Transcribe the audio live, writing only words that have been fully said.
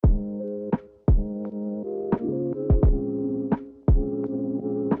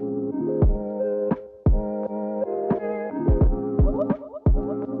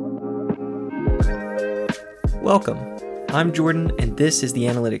Welcome. I'm Jordan, and this is The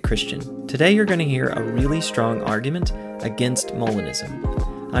Analytic Christian. Today you're going to hear a really strong argument against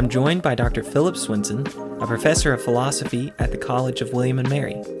Molinism. I'm joined by Dr. Philip Swinson, a professor of philosophy at the College of William and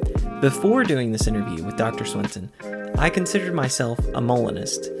Mary. Before doing this interview with Dr. Swinson, I considered myself a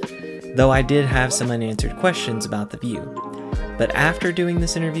Molinist, though I did have some unanswered questions about the view. But after doing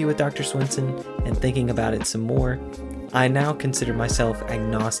this interview with Dr. Swinson and thinking about it some more, I now consider myself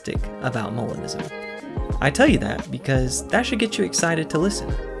agnostic about Molinism. I tell you that because that should get you excited to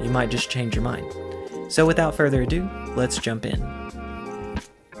listen. You might just change your mind. So without further ado, let's jump in.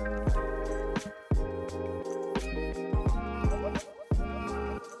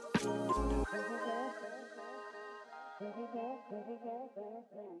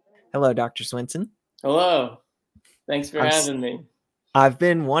 Hello, Dr. Swinson. Hello. Thanks for having me. I've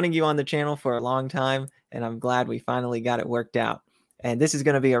been wanting you on the channel for a long time, and I'm glad we finally got it worked out. And this is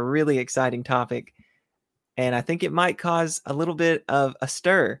going to be a really exciting topic, and I think it might cause a little bit of a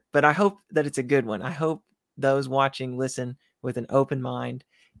stir, but I hope that it's a good one. I hope those watching listen with an open mind.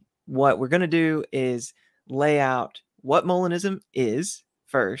 What we're going to do is lay out what Molinism is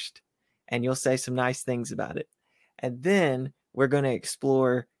first, and you'll say some nice things about it. And then we're going to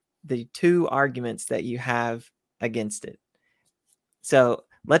explore the two arguments that you have against it. So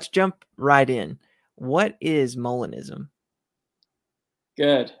let's jump right in. What is Molinism?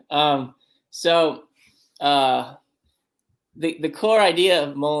 Good. The core idea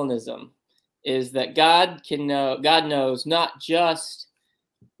of Molinism is that God knows not just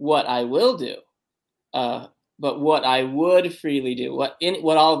what I will do, but what I would freely do, what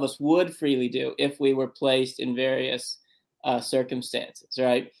all of us would freely do if we were placed in various circumstances,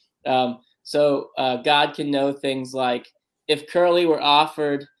 right? God can know things like if Curly were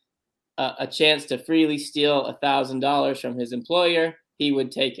offered a chance to freely steal $1,000 from his employer, he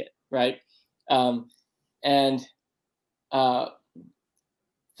would take it, right?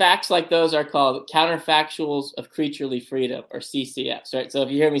 Facts like those are called counterfactuals of creaturely freedom, or CCFs, right? So if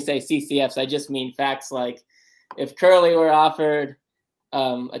you hear me say CCFs, I just mean facts like if Curly were offered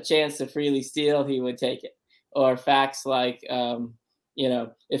a chance to freely steal, he would take it. Or facts like,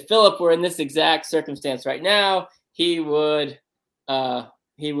 if Philip were in this exact circumstance right now, he would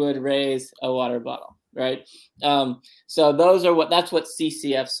raise a water bottle, right? So that's what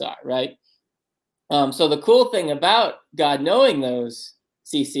CCFs are, right? So the cool thing about God knowing those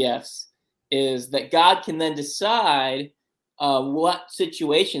CCFs is that God can then decide what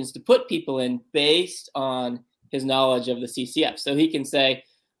situations to put people in based on his knowledge of the CCF. So he can say,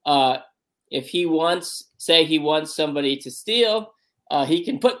 if he wants somebody to steal, he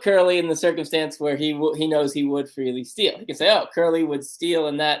can put Curly in the circumstance where he knows he would freely steal. He can say, "Oh, Curly would steal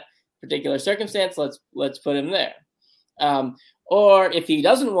in that particular circumstance. Let's put him there." Or if he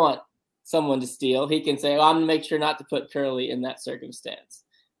doesn't want someone to steal, he can say, "Well, I'm going to make sure not to put Curly in that circumstance."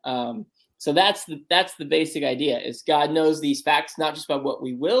 So that's the basic idea: is God knows these facts not just about what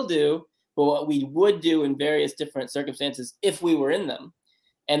we will do, but what we would do in various different circumstances if we were in them,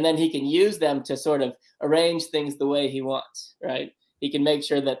 and then he can use them to sort of arrange things the way he wants, right? He can make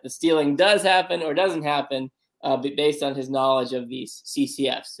sure that the stealing does happen or doesn't happen based on his knowledge of these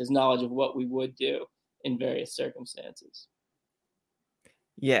CCFs, his knowledge of what we would do in various circumstances.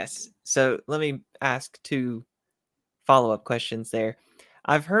 Yes. So let me ask two follow-up questions there.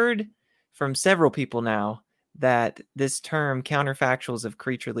 I've heard from several people now that this term counterfactuals of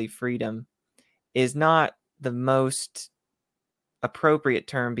creaturely freedom is not the most appropriate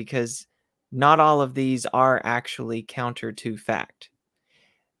term because not all of these are actually counter to fact.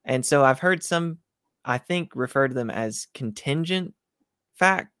 And so I've heard some, I think, refer to them as contingent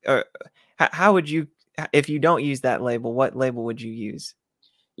fact. Or how would you, if you don't use that label, what label would you use?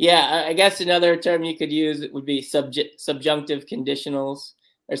 Yeah, I guess another term you could use would be subjunctive conditionals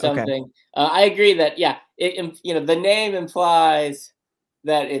or something. Okay. I agree that, the name implies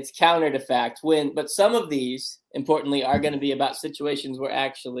that it's counter to fact, but some of these, importantly, are going to be about situations we're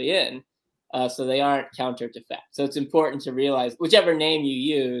actually in. So they aren't counter to fact. So it's important to realize, whichever name you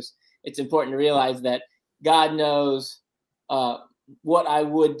use, it's important to realize that God knows what I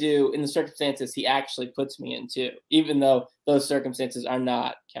would do in the circumstances he actually puts me into, even though those circumstances are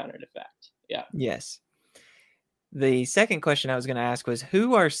not counter to fact. Yeah. Yes. The second question I was going to ask was,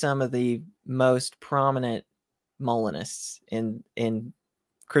 who are some of the most prominent Molinists in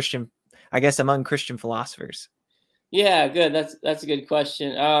Christian, I guess, among Christian philosophers? Yeah, good. That's a good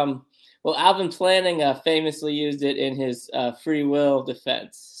question. Well, Alvin Planning famously used it in his free will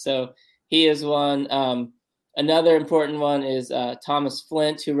defense. So he is one. Another important one is Thomas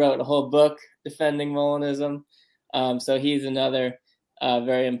Flint, who wrote a whole book defending Molinism. So he's another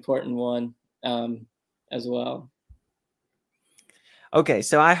very important one. as well. Okay,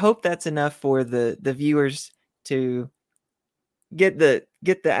 so I hope that's enough for the viewers to get the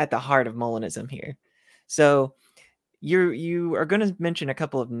at the heart of Molinism here. So you are going to mention a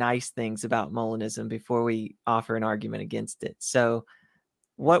couple of nice things about Molinism before we offer an argument against it. So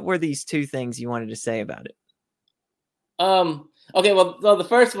what were these two things you wanted to say about it? Okay, well, the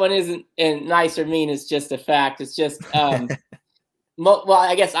first one isn't nice or mean. It's just a fact. It's just well,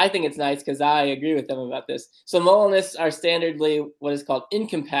 I guess I think it's nice because I agree with them about this. So Molinists are standardly what is called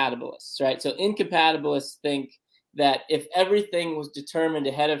incompatibilists, right? So incompatibilists think that if everything was determined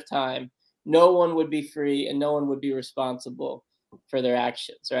ahead of time, no one would be free and no one would be responsible for their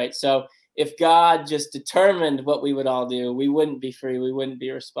actions, right? So if God just determined what we would all do, we wouldn't be free, we wouldn't be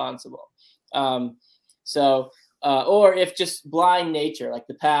responsible. Or if just blind nature, like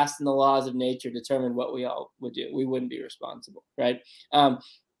the past and the laws of nature, determined what we all would do, we wouldn't be responsible, right?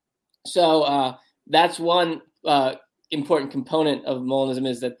 So that's one important component of Molinism,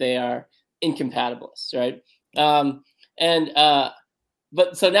 is that they are incompatibilists, right?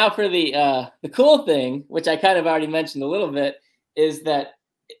 But so now for the cool thing, which I kind of already mentioned a little bit, is that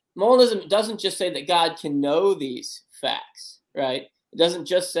Molinism doesn't just say that God can know these facts, right? It doesn't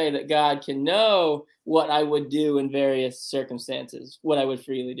just say that God can know what I would do in various circumstances, what I would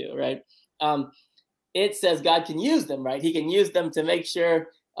freely do, right? It says God can use them, right? He can use them to make sure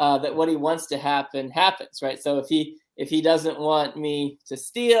that what he wants to happen happens, right? So if he doesn't want me to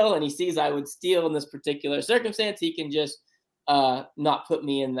steal and he sees I would steal in this particular circumstance, he can just not put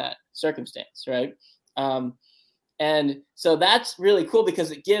me in that circumstance, right? And so that's really cool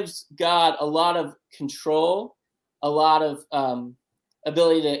because it gives God a lot of control, a lot of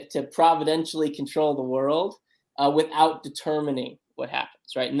ability to providentially control the world without determining what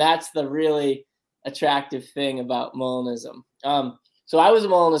happens, right? And that's the really attractive thing about Molinism. So I was a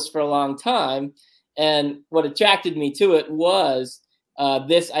Molinist for a long time, and what attracted me to it was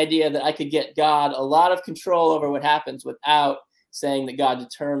this idea that I could get God a lot of control over what happens without saying that God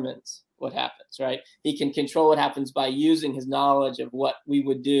determines what happens, right? He can control what happens by using his knowledge of what we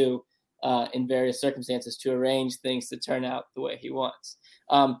would do in various circumstances to arrange things to turn out the way he wants.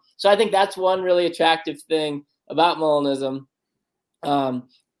 So I think that's one really attractive thing about Molinism,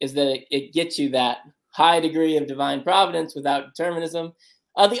 is that it gets you that high degree of divine providence without determinism.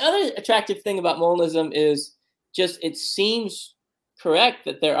 The other attractive thing about Molinism is just it seems correct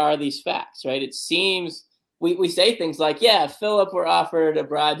that there are these facts, right? It seems we say things like, yeah, if Philip were offered a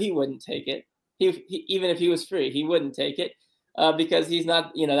bribe, he wouldn't take it. He even if he was free, he wouldn't take it because he's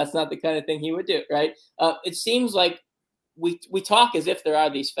not, that's not the kind of thing he would do, right? It seems like we talk as if there are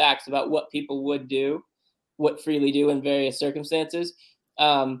these facts about what people would do, what freely do in various circumstances.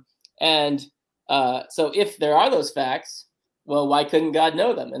 So if there are those facts, well, why couldn't God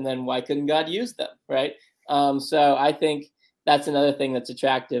know them? And then why couldn't God use them, right? So I think that's another thing that's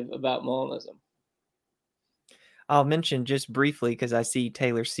attractive about Molinism. I'll mention just briefly, because I see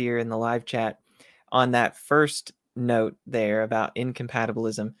Taylor Sear in the live chat, on that first note there about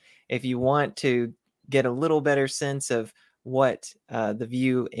incompatibilism. If you want to get a little better sense of what the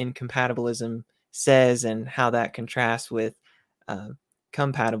view incompatibilism says and how that contrasts with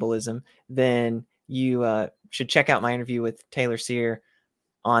compatibilism, then you should check out my interview with Taylor Sear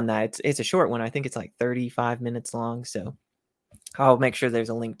on that. It's a short one. I think it's like 35 minutes long. So I'll make sure there's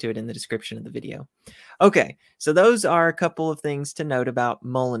a link to it in the description of the video. Okay, so those are a couple of things to note about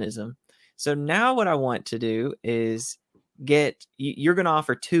Molinism. So now what I want to do is you're going to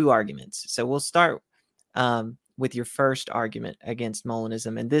offer two arguments. So we'll start with your first argument against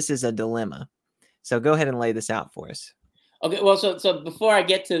Molinism, and this is a dilemma. So go ahead and lay this out for us. Okay, well, so before I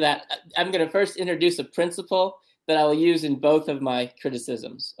get to that, I'm going to first introduce a principle that I will use in both of my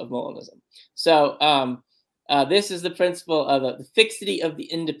criticisms of Molinism. So this is the principle of the fixity of the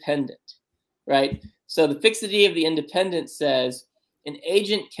independent, right? So the fixity of the independent says an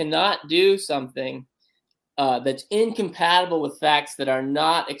agent cannot do something that's incompatible with facts that are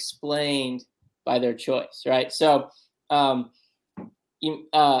not explained by their choice, right? So the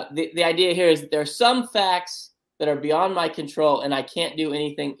idea here is that there are some facts that are beyond my control, and I can't do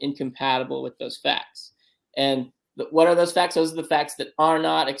anything incompatible with those facts. And what are those facts? Those are the facts that are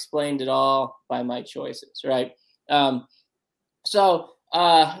not explained at all by my choices, right? So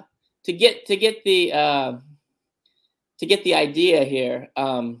to get the idea here,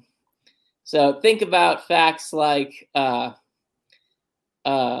 so think about facts like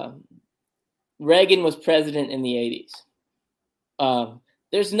Reagan was president in the 80s.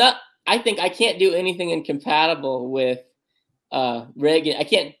 I think I can't do anything incompatible with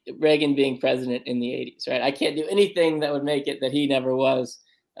Reagan. Reagan being president in the 80s, right? I can't do anything that would make it that he never was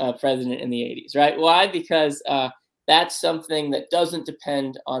president in the 80s, right? Why? Because that's something that doesn't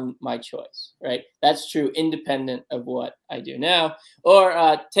depend on my choice, right? That's true independent of what I do now.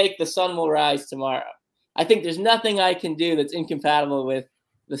 Or take the sun will rise tomorrow. I think there's nothing I can do that's incompatible with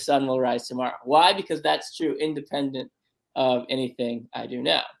the sun will rise tomorrow. Why? Because that's true independent of anything I do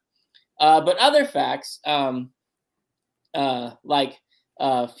now. But other facts, like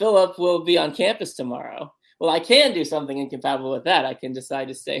Philip will be on campus tomorrow. Well, I can do something incompatible with that. I can decide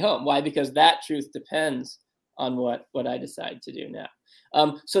to stay home. Why? Because that truth depends on what I decide to do now.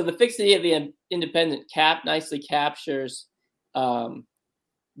 So the fixity of the independent nicely captures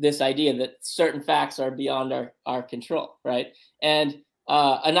this idea that certain facts are beyond our control, right? And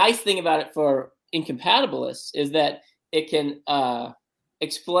a nice thing about it for incompatibilists is that it can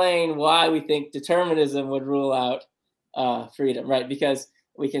explain why we think determinism would rule out freedom, right? Because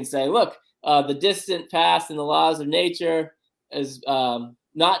we can say, look, the distant past and the laws of nature is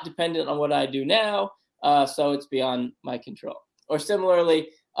not dependent on what I do now, so it's beyond my control. Or similarly,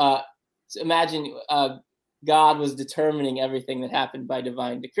 imagine God was determining everything that happened by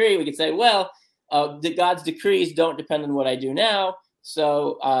divine decree. We could say, well, God's decrees don't depend on what I do now,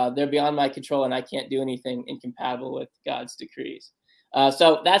 so they're beyond my control and I can't do anything incompatible with God's decrees.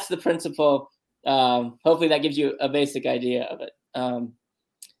 So that's the principle. Hopefully that gives you a basic idea of it.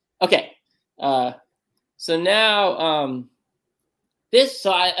 Okay. So now as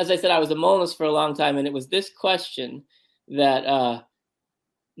I said, I was a Molinist for a long time, and it was this question that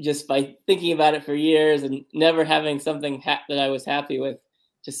just by thinking about it for years and never having something that I was happy with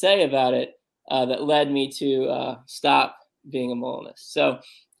to say about it, that led me to stop being a Molinist. So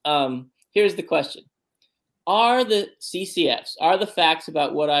here's the question. Are the CCFs, are the facts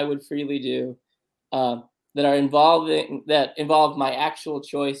about what I would freely do that involve my actual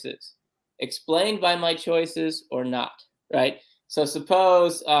choices explained by my choices or not, right? So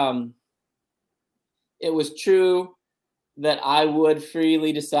suppose it was true that I would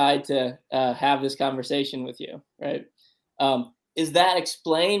freely decide to have this conversation with you, right? Is that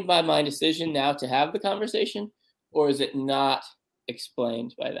explained by my decision now to have the conversation, or is it not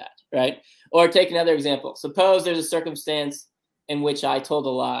explained by that, right? Or take another example. Suppose there's a circumstance in which I told a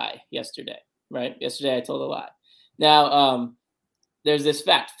lie yesterday, right? Yesterday I told a lie. Now, there's this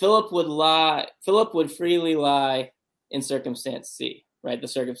fact. Philip would freely lie in circumstance C, right? The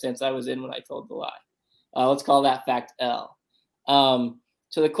circumstance I was in when I told the lie. Let's call that fact L.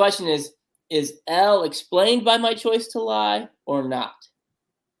 So the question is L explained by my choice to lie or not?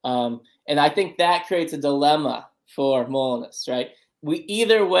 And I think that creates a dilemma for Molinists, right?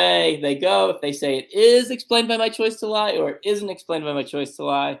 Either way they go, if they say it is explained by my choice to lie or it isn't explained by my choice to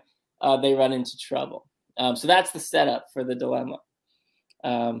lie, they run into trouble. So that's the setup for the dilemma.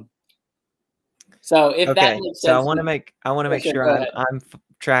 So if okay, that makes sense. So I want to make sure I'm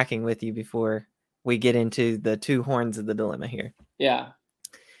tracking with you before we get into the two horns of the dilemma here. Yeah.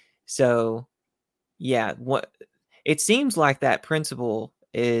 So, yeah, it seems like that principle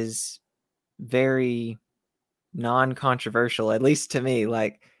is very non-controversial, at least to me.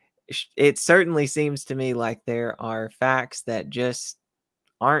 Like, it certainly seems to me like there are facts that just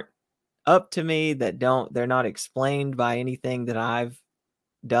aren't up to me, they're not explained by anything that I've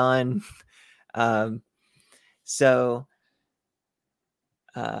done. So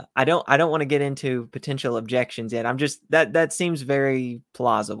I don't want to get into potential objections yet. I'm just that seems very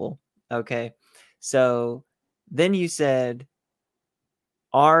plausible. Okay. So then you said,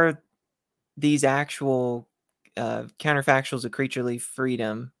 are these actual counterfactuals of creaturely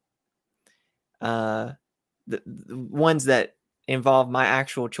freedom the ones that involve my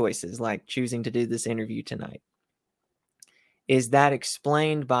actual choices, like choosing to do this interview tonight? Is that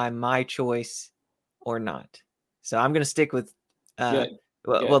explained by my choice or not? So I'm going to stick with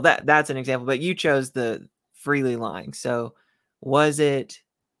well, that's an example, but you chose the freely lying. So was it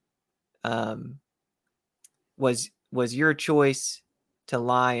was your choice to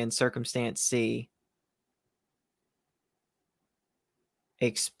lie in circumstance C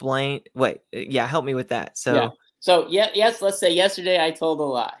help me with that. So yes, let's say yesterday I told a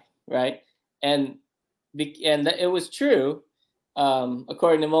lie, right? And it was true,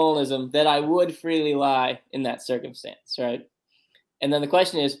 according to Molinism, that I would freely lie in that circumstance, right? And then the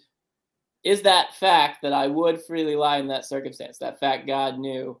question is that fact that I would freely lie in that circumstance, that fact God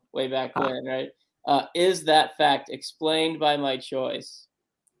knew way back when, right? Is that fact explained by my choice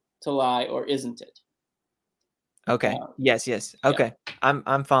to lie, or isn't it? Okay. Yes. Okay. Yeah.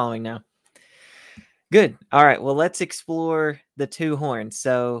 I'm following now. Good. All right. Well, let's explore the two horns.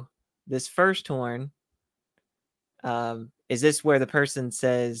 So this first horn, is this where the person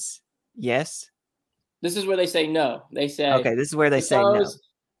says yes? This is where they say no. They say, okay, this is where they say no.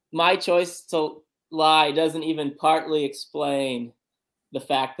 my choice to lie doesn't even partly explain the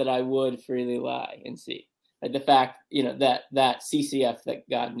fact that I would freely lie in C. Like the fact, that CCF that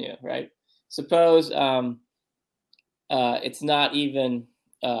God knew, right? Suppose it's not even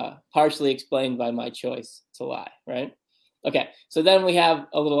partially explained by my choice to lie, right? Okay, so then we have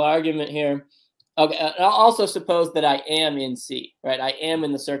a little argument here. Okay, I'll also suppose that I am in C, right? I am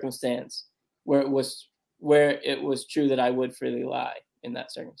in the circumstance where it was true that I would freely lie in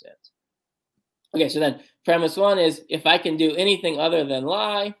that circumstance. Okay, so then premise one is if I can do anything other than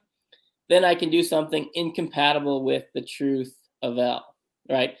lie, then I can do something incompatible with the truth of L,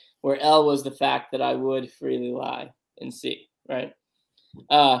 right? Where L was the fact that I would freely lie in C, right?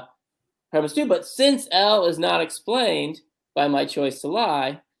 Premise two, but since L is not explained by my choice to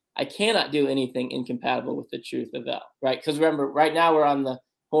lie, I cannot do anything incompatible with the truth of L, right? Because remember, right now we're on the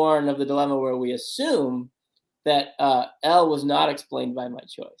horn of the dilemma where we assume that L was not explained by my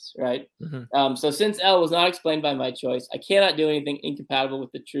choice, right? Mm-hmm. So since L was not explained by my choice, I cannot do anything incompatible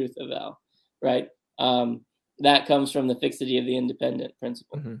with the truth of L, right? That comes from the fixity of the independent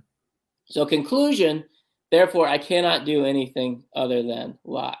principle. Mm-hmm. So conclusion, therefore, I cannot do anything other than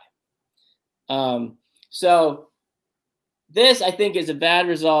lie. So this, I think, is a bad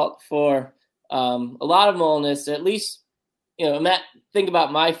result for a lot of Molinists, at least, think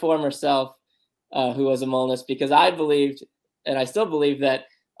about my former self who was a Molinist, because I believed, and I still believe, that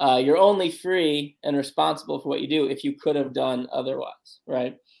you're only free and responsible for what you do if you could have done otherwise,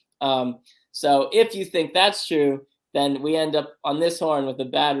 right? So if you think that's true, then we end up on this horn with a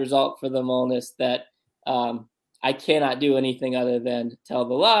bad result for the Molinist that I cannot do anything other tell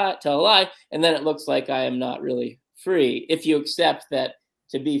a lie, and then it looks like I am not really free. If you accept that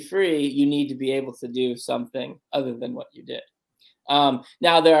to be free, you need to be able to do something other than what you did.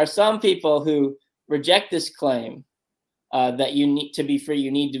 Now, there are some people who reject this claim that you need to be free.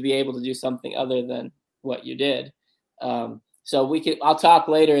 You need to be able to do something other than what you did. So I'll talk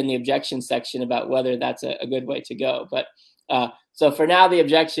later in the objection section about whether that's a good way to go. But so for now, the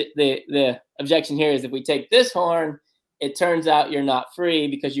objection here is if we take this horn, it turns out you're not free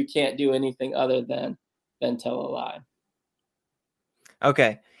because you can't do anything other than tell a lie.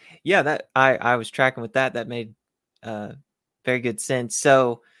 Okay. Yeah, that I was tracking with that. That made very good sense.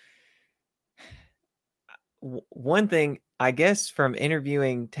 So one thing, I guess, from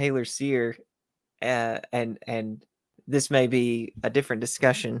interviewing Taylor Sear, and this may be a different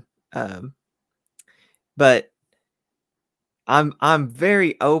discussion, but I'm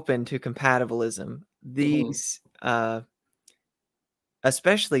very open to compatibilism. These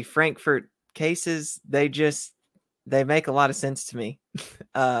especially Frankfurt cases, they make a lot of sense to me.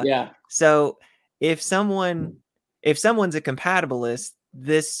 Yeah. So if someone's a compatibilist,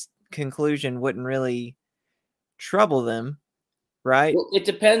 this conclusion wouldn't really trouble them, right? Well, it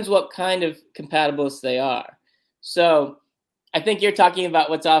depends what kind of compatibilists they are. So I think you're talking about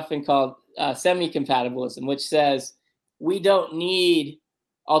what's often called semi-compatibilism, which says we don't need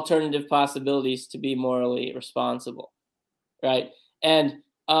alternative possibilities to be morally responsible, right? And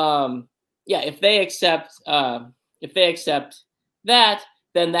if they accept that,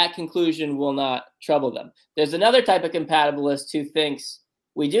 then that conclusion will not trouble them. There's another type of compatibilist who thinks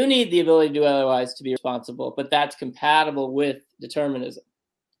we do need the ability to do otherwise to be responsible, but that's compatible with determinism.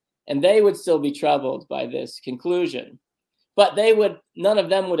 And they would still be troubled by this conclusion. But none of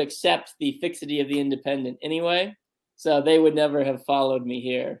them would accept the fixity of the independent anyway. So they would never have followed me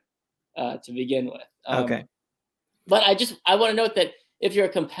here to begin with. Okay. But I want to note that if you're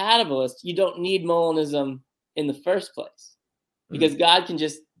a compatibilist, you don't need Molinism in the first place, because God can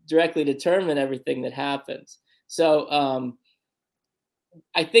just directly determine everything that happens. So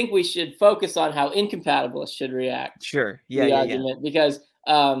I think we should focus on how incompatibilists should react. Sure. To the argument, because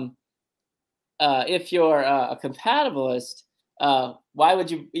if you're a compatibilist, why would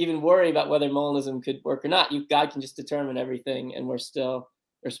you even worry about whether Molinism could work or not? God can just determine everything, and we're still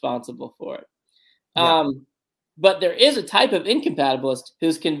responsible for it. Yeah. But there is a type of incompatibilist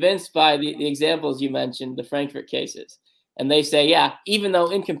who's convinced by the examples you mentioned, the Frankfurt cases. And they say, yeah, even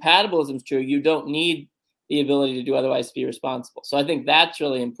though incompatibilism is true, you don't need the ability to do otherwise to be responsible. So I think that's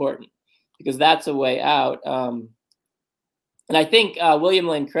really important, because that's a way out. And I think William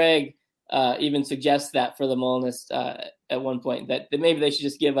Lane Craig even suggests that for the Molinists at one point, that maybe they should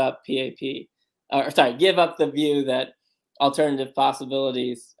just give up give up the view that alternative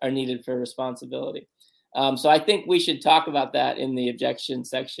possibilities are needed for responsibility. So I think we should talk about that in the objection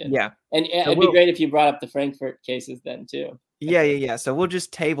section. Yeah. And it'd be great if you brought up the Frankfurt cases then too. Yeah. So we'll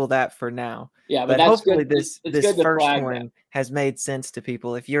just table that for now. Yeah, but hopefully this first one has made sense to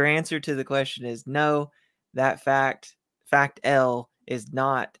people. If your answer to the question is no, that fact L is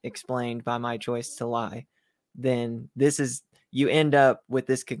not explained by my choice to lie, then you end up with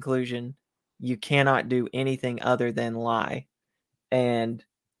this conclusion: you cannot do anything other than lie. And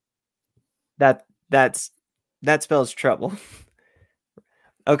that spells trouble.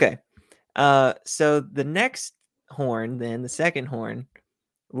 Okay. So the next horn, then the second horn,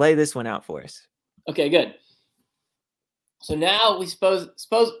 lay this one out for us. Okay, good. So now we suppose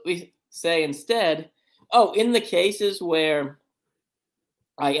we say instead, in the cases where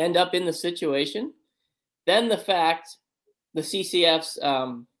I end up in the situation, then the CCFs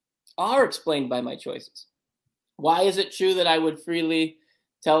are explained by my choices. Why is it true that I would freely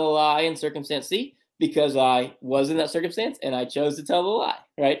tell a lie in circumstance C? Because I was in that circumstance and I chose to tell the lie,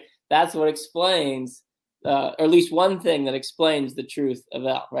 right? That's what explains, or at least one thing that explains the truth of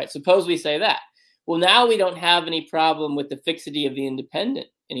L, right? Suppose we say that. Well, now we don't have any problem with the fixity of the independent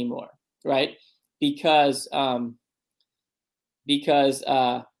anymore, right? Because L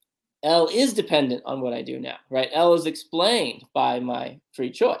is dependent on what I do now, right? L is explained by my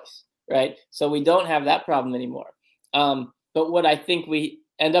free choice, right? So we don't have that problem anymore. But what I think we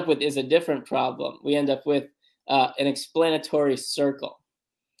end up with is a different problem. We end up with an explanatory circle.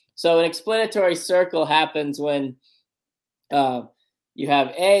 So an explanatory circle happens when you have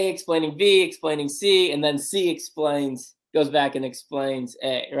A explaining B, explaining C, and then C goes back and explains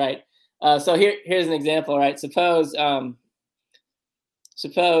A, right? So here's an example, right? Suppose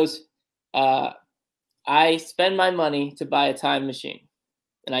I spend my money to buy a time machine,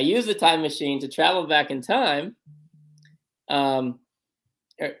 and I use the time machine to travel back in time. And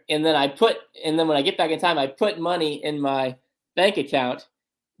then when I get back in time, I put money in my bank account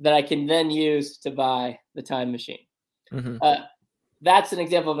that I can then use to buy the time machine. Mm-hmm. That's an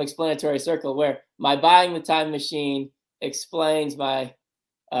example of an explanatory circle where my buying the time machine explains my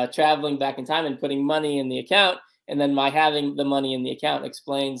traveling back in time and putting money in the account. And then my having the money in the account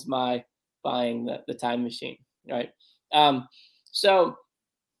explains my buying the time machine, right?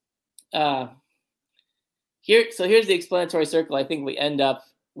 Here's the explanatory circle I think we end up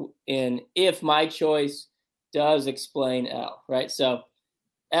in if my choice does explain L, right? So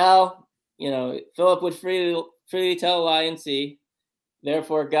L, Philip would freely tell a lie in C.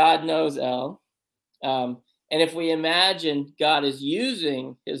 Therefore, God knows L. And if we imagine God is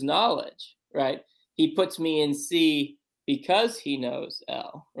using his knowledge, right? He puts me in C because he knows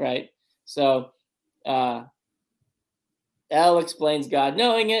L, right? So L explains God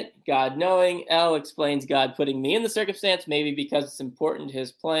knowing it. God knowing L explains God putting me in the circumstance, maybe because it's important to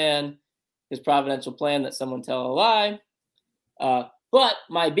his plan, his providential plan that someone tell a lie. But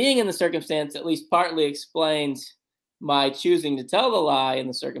my being in the circumstance at least partly explains my choosing to tell the lie in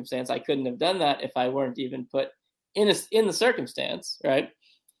the circumstance. I couldn't have done that if I weren't even put in the circumstance, right?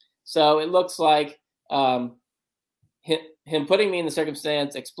 So it looks like him putting me in the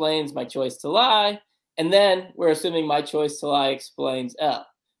circumstance explains my choice to lie, and then we're assuming my choice to lie explains L.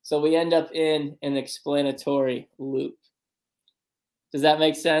 So we end up in an explanatory loop. Does that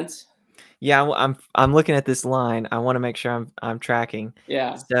make sense? Yeah, I'm looking at this line. I want to make sure I'm tracking.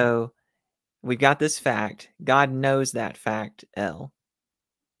 Yeah. So we've got this fact. God knows that fact, L.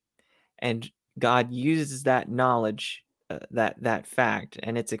 And God uses that knowledge, that fact,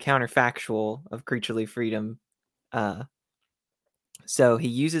 and it's a counterfactual of creaturely freedom. So he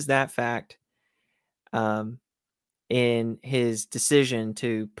uses that fact in his decision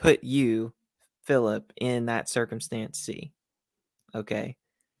to put you, Philip, in that circumstance C. Okay.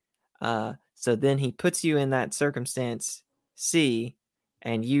 So then he puts you in that circumstance C,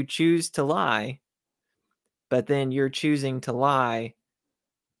 and you choose to lie, but then your choosing to lie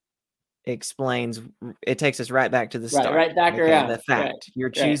it takes us right back to the start. Right back around. The fact. Right, you're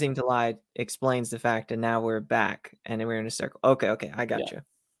choosing to lie explains the fact, and now we're back, and we're in a circle. Okay, I got you.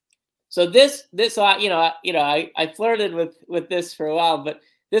 So this I flirted with this for a while, but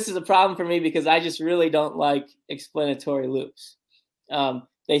this is a problem for me because I just really don't like explanatory loops.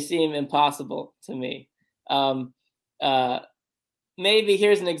 They seem impossible to me. Maybe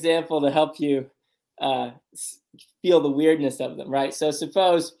here's an example to help you feel the weirdness of them, right? So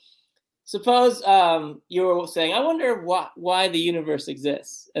suppose you were saying, I wonder why the universe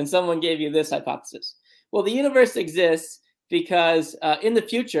exists, and someone gave you this hypothesis. Well, the universe exists because in the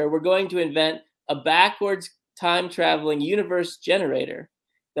future, we're going to invent a backwards time-traveling universe generator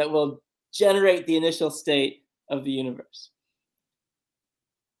that will generate the initial state of the universe.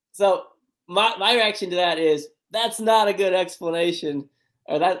 So my reaction to that is, that's not a good explanation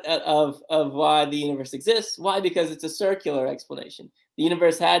of why the universe exists. Why? Because it's a circular explanation. The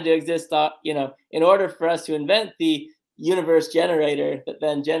universe had to exist, in order for us to invent the universe generator that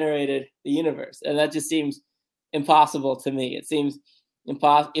then generated the universe. And that just seems impossible to me. It seems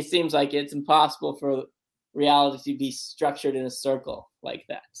like it's impossible for reality to be structured in a circle like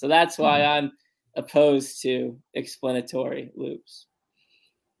that. So that's why I'm opposed to explanatory loops.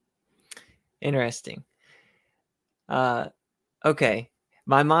 Interesting. Okay.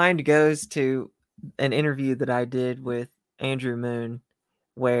 My mind goes to an interview that I did with Andrew Moon,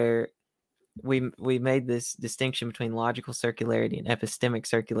 where we made this distinction between logical circularity and epistemic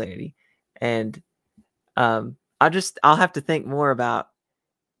circularity. And I'll have to think more about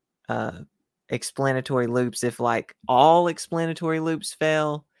explanatory loops if like all explanatory loops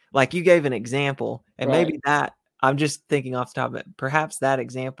fail. Like you gave an example, and Right. maybe that I'm just thinking off the top of it. Perhaps that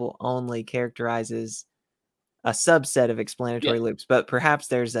example only characterizes a subset of explanatory loops, but perhaps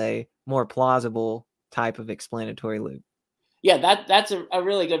there's a more plausible type of explanatory loop. Yeah, that's a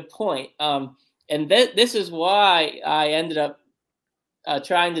really good point. And this is why I ended up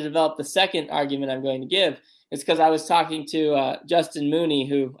trying to develop the second argument I'm going to give. It's because I was talking to Justin Mooney,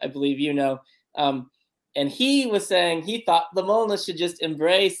 who I believe you know, and he was saying he thought the Molinists should just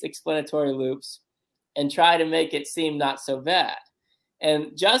embrace explanatory loops and try to make it seem not so bad.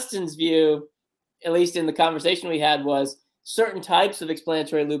 And Justin's view, at least in the conversation we had, was certain types of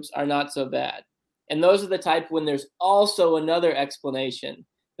explanatory loops are not so bad. And those are the type when there's also another explanation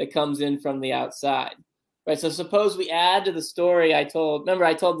that comes in from the outside. Right. So suppose we add to the story I told. Remember,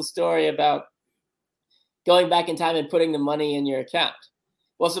 I told the story about going back in time and putting the money in your account.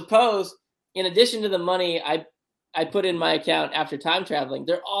 Well, suppose in addition to the money I put in my account after time traveling,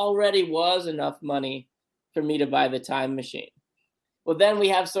 there already was enough money for me to buy the time machine. Well, then we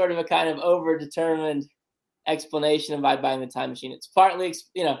have sort of a kind of overdetermined explanation of why buying the time machine. It's partly,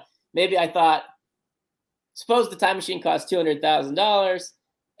 maybe I thought, suppose the time machine costs $200,000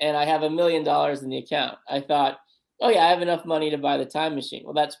 and I have $1 million in the account. I thought, oh yeah, I have enough money to buy the time machine.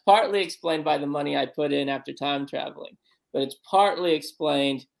 Well, that's partly explained by the money I put in after time traveling, but it's partly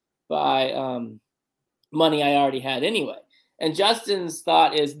explained by money I already had anyway. And Justin's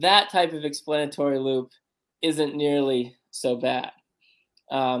thought is that type of explanatory loop isn't nearly so bad.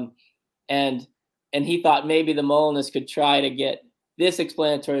 And he thought maybe the Molinists could try to get this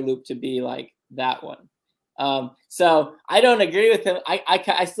explanatory loop to be like that one. So I don't agree with him.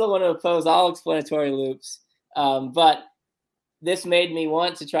 I still want to oppose all explanatory loops, but this made me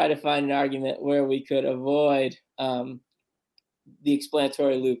want to try to find an argument where we could avoid the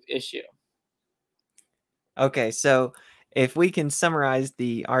explanatory loop issue. Okay, so if we can summarize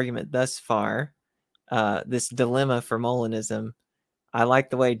the argument thus far, this dilemma for Molinism, I like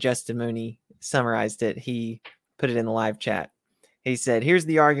the way Justin Mooney summarized it. He put it in the live chat. He said, here's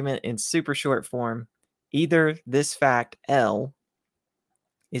the argument in super short form. Either this fact, L,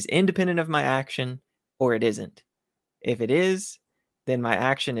 is independent of my action or it isn't. If it is, then my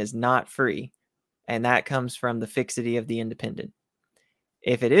action is not free, and that comes from the fixity of the independent.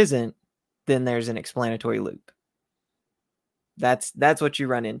 If it isn't, then there's an explanatory loop. That's what you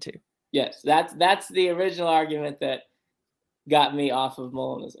run into. Yes, that's the original argument that got me off of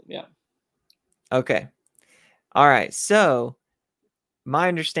Molinism. Yeah. Okay. All right. So my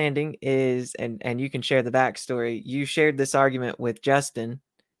understanding is, and you can share the backstory, you shared this argument with Justin,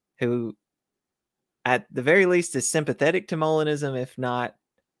 who at the very least is sympathetic to Molinism, if not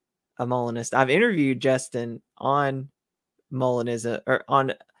a Molinist. I've interviewed Justin on Molinism, or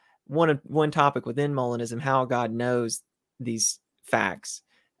on one topic within Molinism, how God knows these facts.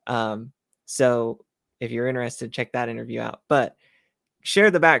 So if you're interested, check that interview out. But share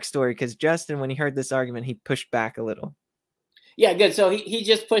the backstory, because Justin, when he heard this argument, he pushed back a little. Yeah, good. So he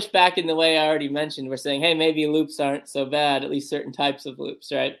just pushed back in the way I already mentioned. We're saying, hey, maybe loops aren't so bad, at least certain types of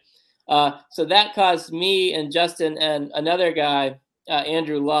loops, right? So that caused me and Justin and another guy,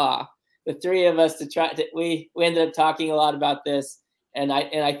 Andrew Law, the three of us to try to, we ended up talking a lot about this. And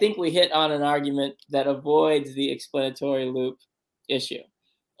I think we hit on an argument that avoids the explanatory loop issue.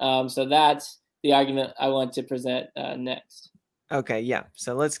 So that's the argument I want to present next. Okay, yeah.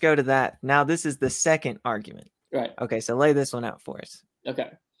 So let's go to that. Now, this is the second argument. Right. Okay, so lay this one out for us. Okay.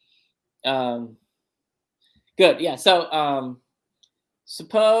 Good. Yeah. So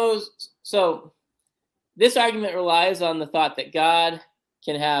so this argument relies on the thought that God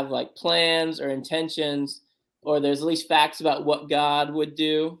can have like plans or intentions, or there's at least facts about what God would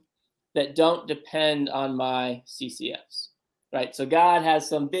do that don't depend on my CCFs. Right. So God has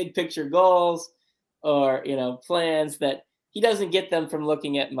some big picture goals or, plans that he doesn't get them from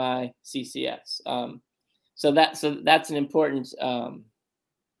looking at my CCFs. So that's an important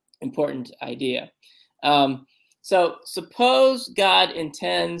idea. So suppose God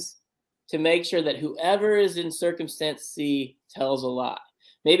intends to make sure that whoever is in circumstance C tells a lie.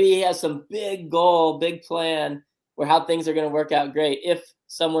 Maybe he has some big goal, big plan where how things are going to work out great if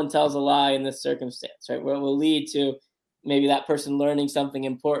someone tells a lie in this circumstance, right? Where it will lead to maybe that person learning something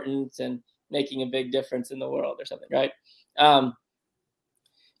important and making a big difference in the world or something, right?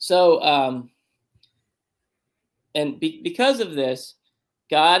 Because of this,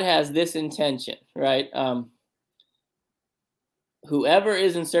 God has this intention, right? Whoever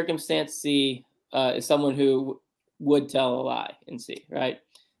is in circumstance C is someone who would tell a lie in C, right?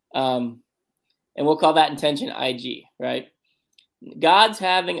 And we'll call that intention IG, right? God's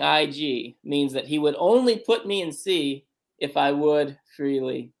having IG means that he would only put me in C if I would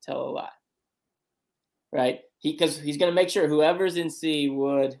freely tell a lie, right? Because he's going to make sure whoever's in C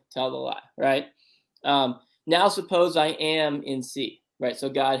would tell the lie, right? Now suppose I am in C, right? So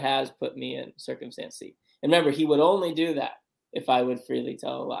God has put me in circumstance C. And remember, he would only do that if I would freely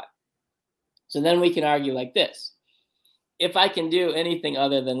tell a lie. So then we can argue like this. If I can do anything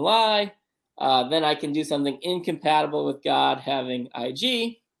other than lie, then I can do something incompatible with God having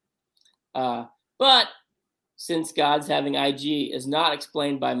IG. But since God's having IG is not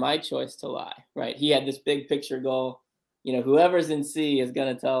explained by my choice to lie, right? He had this big picture goal. Whoever's in C is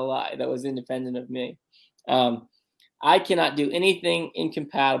going to tell a lie that was independent of me. I cannot do anything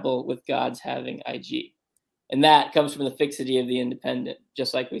incompatible with God's having IG. And that comes from the fixity of the independent,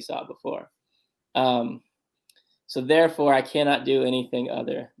 just like we saw before. So therefore, I cannot do anything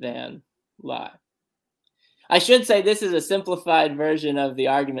other than lie. I should say this is a simplified version of the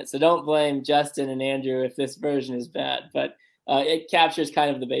argument, so don't blame Justin and Andrew if this version is bad, but it captures kind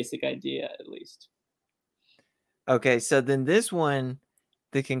of the basic idea, at least. Okay, so then this one,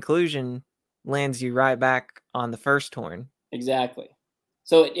 the conclusion lands you right back on the first horn. Exactly.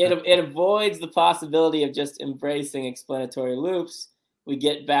 So it avoids the possibility of just embracing explanatory loops. We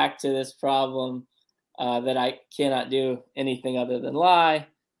get back to this problem that I cannot do anything other than lie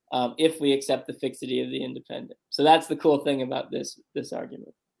if we accept the fixity of the independent. So that's the cool thing about this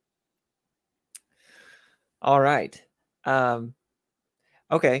argument. All right.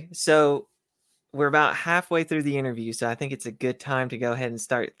 Okay, so we're about halfway through the interview, so I think it's a good time to go ahead and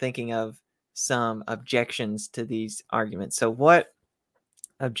start thinking of some objections to these arguments. So what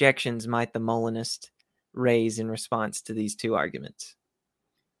objections might the Molinist raise in response to these two arguments?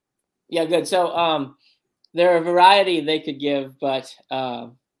 Yeah, good. So there are a variety they could give, but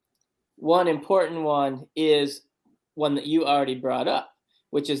one important one is one that you already brought up,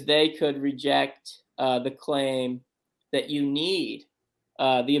 which is they could reject the claim that you need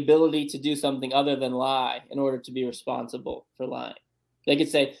the ability to do something other than lie in order to be responsible for lying. They could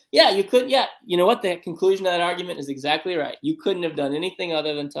say, yeah, you could. Yeah, you know what? The conclusion of that argument is exactly right. You couldn't have done anything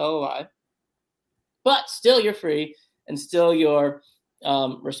other than tell a lie, but still you're free and still you're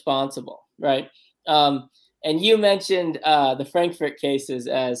responsible, right? And you mentioned the Frankfurt cases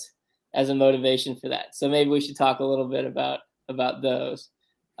as a motivation for that. So maybe we should talk a little bit about those.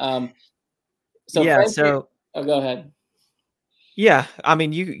 Oh, go ahead. Yeah, I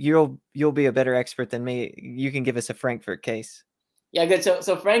mean, you'll be a better expert than me. You can give us a Frankfurt case. Yeah, good.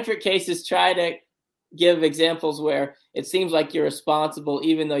 So Frankfurt cases try to give examples where it seems like you're responsible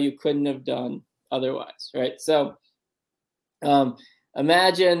even though you couldn't have done otherwise, right? So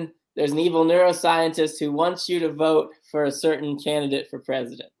imagine there's an evil neuroscientist who wants you to vote for a certain candidate for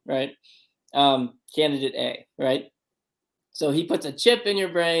president, right? Candidate A, right? So he puts a chip in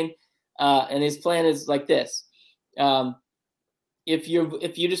your brain, and his plan is like this. If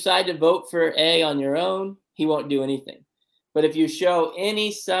you decide to vote for A on your own, he won't do anything. But if you show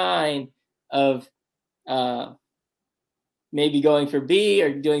any sign of maybe going for B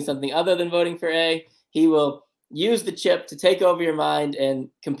or doing something other than voting for A, he will use the chip to take over your mind and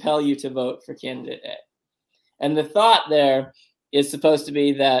compel you to vote for candidate A. And the thought there is supposed to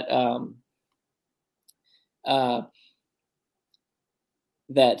be that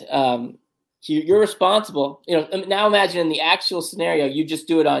you're responsible. Now imagine in the actual scenario, you just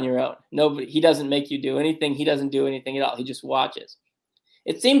do it on your own. He doesn't make you do anything. He doesn't do anything at all. He just watches.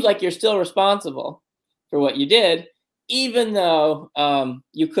 It seems like you're still responsible for what you did, even though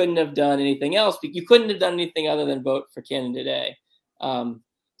you couldn't have done anything else. You couldn't have done anything other than vote for candidate A.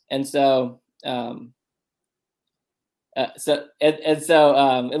 It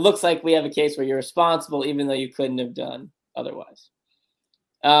looks like we have a case where you're responsible, even though you couldn't have done otherwise.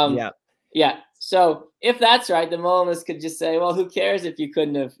 Yeah. So if that's right, the Molinists could just say, well, who cares if you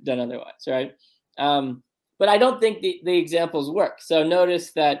couldn't have done otherwise, right? But I don't think the examples work. So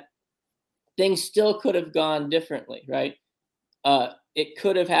notice that things still could have gone differently, right? It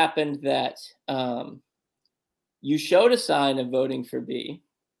could have happened that you showed a sign of voting for B,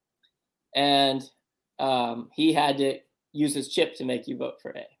 and he had to use his chip to make you vote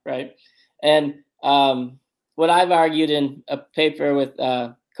for A, right? And what I've argued in a paper with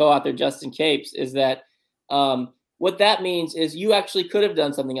co-author Justin Capes is that what that means is you actually could have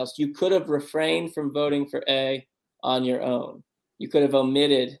done something else. You could have refrained from voting for A on your own. You could have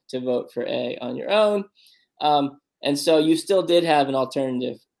omitted to vote for A on your own. And so you still did have an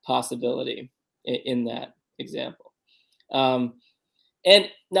alternative possibility in that example. And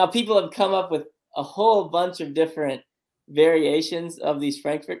now people have come up with a whole bunch of different variations of these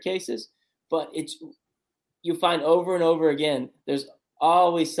Frankfurt cases, but you find over and over again, there's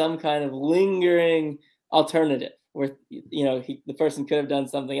always some kind of lingering alternative where the person could have done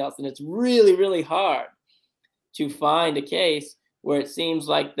something else, and it's really, really hard to find a case where it seems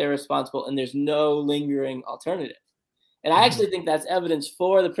like they're responsible and there's no lingering alternative. And I actually think that's evidence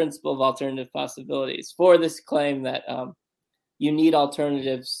for the principle of alternative possibilities, for this claim that you need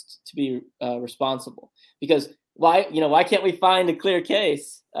alternatives to be responsible. Because why can't we find a clear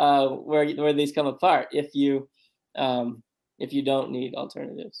case where these come apart if you don't need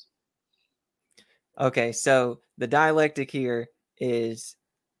alternatives? Okay, so the dialectic here is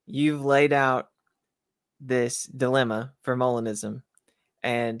you've laid out this dilemma for Molinism,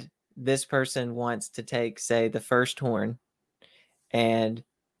 and this person wants to take, say, the first horn, and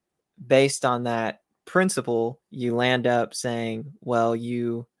based on that principle, you land up saying, well,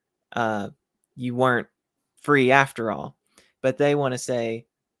 you weren't free after all. But they want to say,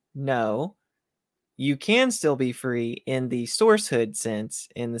 no, you can still be free in the sourcehood sense,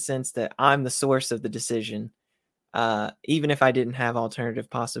 in the sense that I'm the source of the decision, even if I didn't have alternative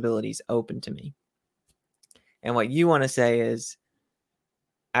possibilities open to me. And what you want to say is,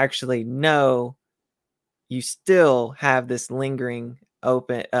 actually, no, you still have this lingering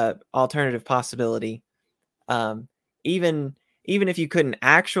open alternative possibility. Even if you couldn't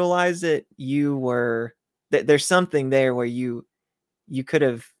actualize it, you were there's something there where you could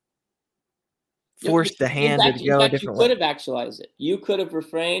have forced the hand to go a different way. You could have actualized it. You could have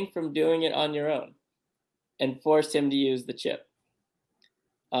refrained from doing it on your own and forced him to use the chip.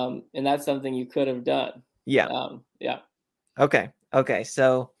 And that's something you could have done. Yeah. Yeah. Okay.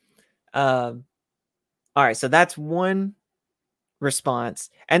 So, all right. So that's one response.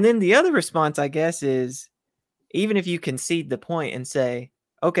 And then the other response, I guess, is even if you concede the point and say,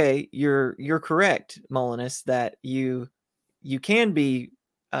 okay, you're correct, Molinist, that you can be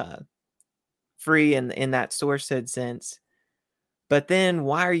free in that sourcehood sense, but then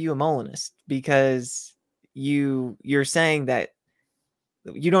why are you a Molinist? Because you're saying that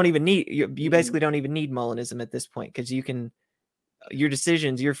you don't even need you basically don't even need Molinism at this point, because you can, your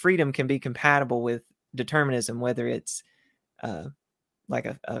decisions, your freedom can be compatible with determinism, whether it's like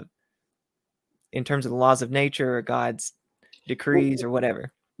a in terms of the laws of nature or God's decrees or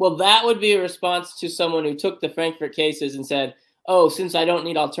whatever. Well, that would be a response to someone who took the Frankfurt cases and said, oh, since I don't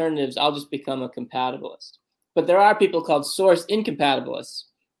need alternatives, I'll just become a compatibilist. But there are people called source incompatibilists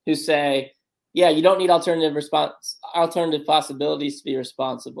who say, yeah, you don't need alternative possibilities to be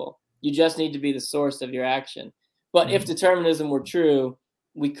responsible. You just need to be the source of your action. But if determinism were true,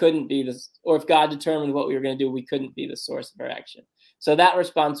 we couldn't be this, or if God determined what we were going to do, we couldn't be the source of our action. So that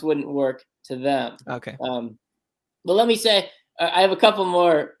response wouldn't work to them. Okay. But let me say, I have a couple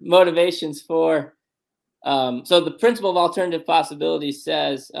more motivations for. So the principle of alternative possibilities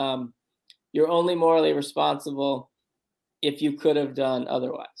says you're only morally responsible if you could have done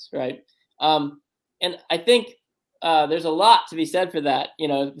otherwise, right? And I think there's a lot to be said for that,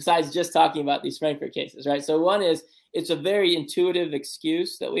 besides just talking about these Frankfurt cases, right? So one is, it's a very intuitive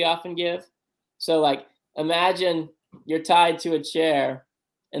excuse that we often give. So like, imagine you're tied to a chair,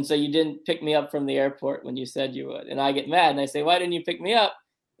 and so you didn't pick me up from the airport when you said you would. And I get mad and I say, why didn't you pick me up?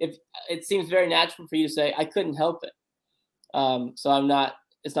 If it seems very natural for you to say, I couldn't help it. So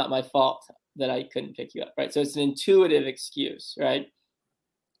it's not my fault that I couldn't pick you up, right? So it's an intuitive excuse, right?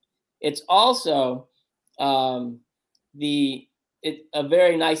 It's also a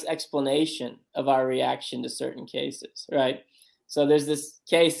very nice explanation of our reaction to certain cases, right? So there's this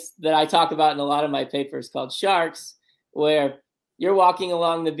case that I talk about in a lot of my papers called Sharks, where you're walking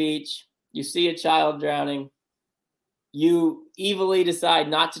along the beach, you see a child drowning, you evilly decide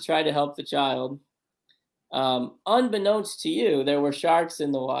not to try to help the child. Unbeknownst to you, there were sharks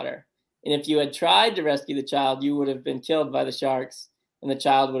in the water. And if you had tried to rescue the child, you would have been killed by the sharks and the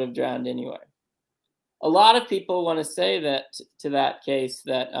child would have drowned anyway. A lot of people want to say that to that case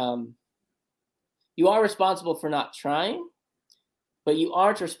that you are responsible for not trying, but you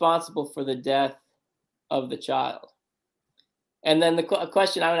aren't responsible for the death of the child. And then the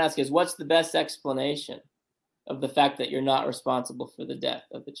question I would ask is, what's the best explanation of the fact that you're not responsible for the death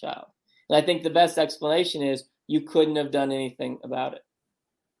of the child? And I think the best explanation is you couldn't have done anything about it.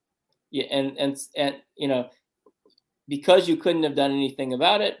 Yeah, and you know, because you couldn't have done anything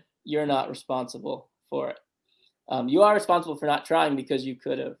about it, you're not responsible for it. You are responsible for not trying because you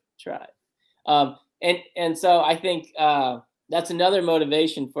could have tried. And so I think that's another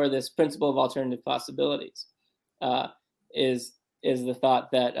motivation for this principle of alternative possibilities. Is the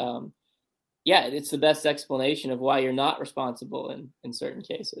thought that it's the best explanation of why you're not responsible in certain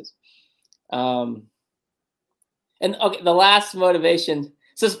cases. And okay, the last motivation.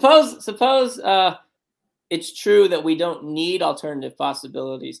 So suppose it's true that we don't need alternative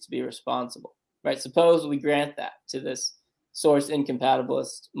possibilities to be responsible, right? Suppose we grant that to this source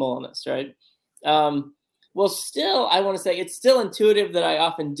incompatibilist Molinist, right? Well, still, I want to say it's still intuitive that I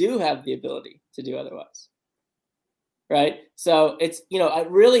often do have the ability to do otherwise, right? So it's,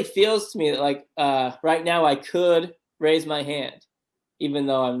 it really feels to me that like right now I could raise my hand, even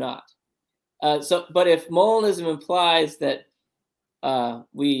though I'm not. But if Molinism implies that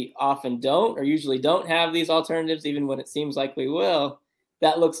we often don't or usually don't have these alternatives, even when it seems like we will,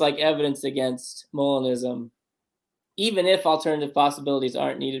 that looks like evidence against Molinism, even if alternative possibilities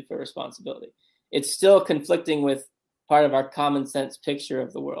aren't needed for responsibility. It's still conflicting with part of our common sense picture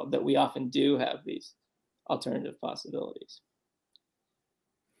of the world, that we often do have these alternative possibilities.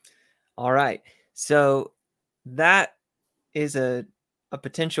 All right. So that is a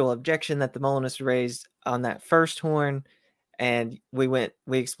potential objection that the Molinists raised on that first horn. And we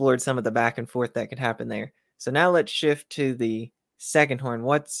explored some of the back and forth that could happen there. So now let's shift to the second horn.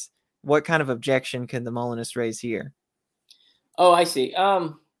 What kind of objection can the Molinists raise here? Oh, I see.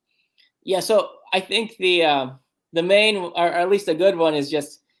 So I think the main, or at least a good one, is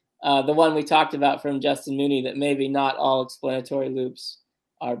just the one we talked about from Justin Mooney, that maybe not all explanatory loops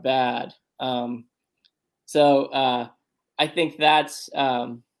are bad. So I think that's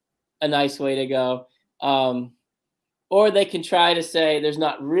a nice way to go. Or they can try to say there's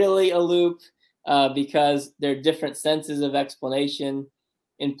not really a loop because there are different senses of explanation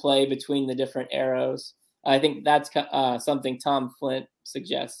in play between the different arrows. I think that's something Tom Flint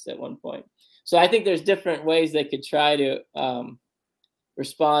suggests at one point. So I think there's different ways they could try to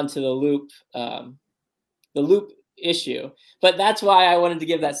respond to the loop issue. But that's why I wanted to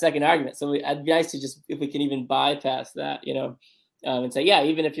give that second argument. So it'd be nice to just, if we can even bypass that, and say, yeah,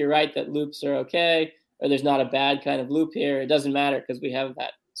 even if you're right that loops are okay, or there's not a bad kind of loop here, it doesn't matter because we have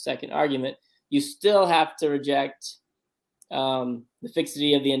that second argument. You still have to reject the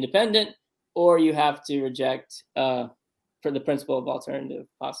fixity of the independent, or you have to reject for the principle of alternative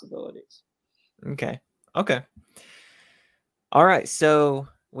possibilities. Okay. All right. So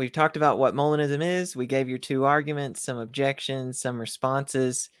we've talked about what Molinism is. We gave you two arguments, some objections, some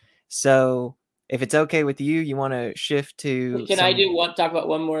responses. So if it's okay with you, you want to shift to talk about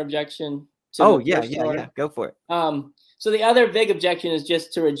one more objection? Yeah. Go for it. So the other big objection is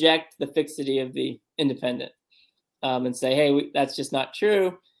just to reject the fixity of the independent and say, hey, that's just not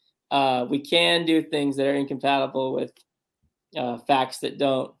true. We can do things that are incompatible with facts that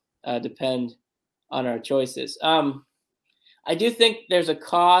don't depend on our choices. I do think there's a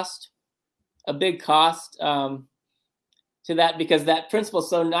big cost to that, because that principle is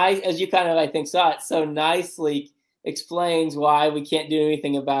so nice, as you kind of, I think, saw it, so nicely explains why we can't do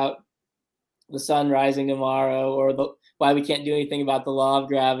anything about the sun rising tomorrow, or why we can't do anything about the law of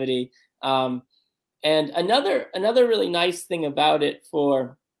gravity. And another really nice thing about it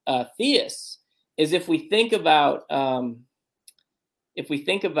for theists is if we think about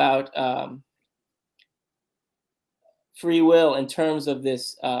free will in terms of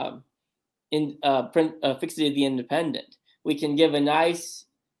this fixity of the independent, we can give a nice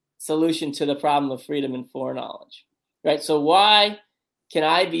solution to the problem of freedom and foreknowledge, right? So why can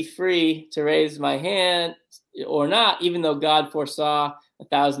I be free to raise my hand or not, even though God foresaw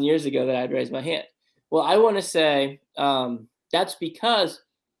 1,000 years ago that I'd raise my hand? Well, I want to say that's because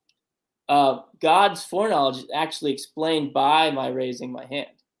God's foreknowledge is actually explained by my raising my hand.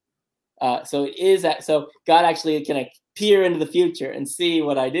 So God actually can peer into the future and see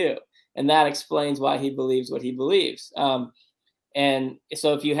what I do, and that explains why he believes what he believes. And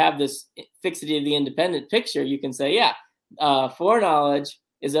so if you have this fixity of the independent picture, you can say, foreknowledge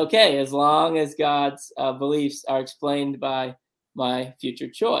is okay as long as God's beliefs are explained by my future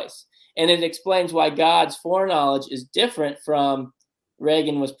choice. And it explains why God's foreknowledge is different from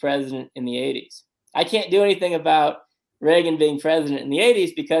Reagan was president in the 80s. I can't do anything about Reagan being president in the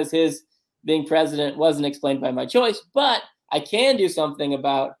 80s because his being president wasn't explained by my choice, but I can do something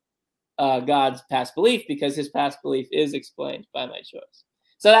about God's past belief because his past belief is explained by my choice.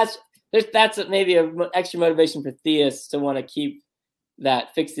 So that's maybe an extra motivation for theists to want to keep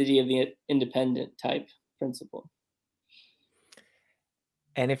that fixity of the independent type principle.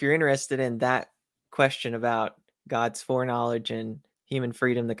 And if you're interested in that question about God's foreknowledge and human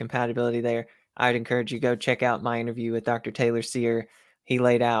freedom, the compatibility there, I'd encourage you to go check out my interview with Dr. Taylor Sear. He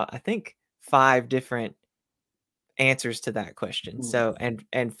laid out, I think, 5 different answers to that question. So,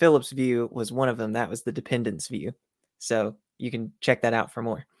 and Philip's view was one of them. That was the dependence view. So you can check that out for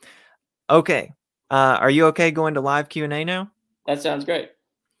more. Okay. Are you okay going to live Q&A now? That sounds great.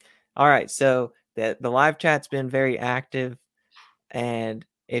 All right. So the live chat's been very active. And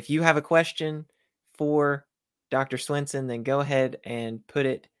if you have a question for Dr. Swenson, then go ahead and put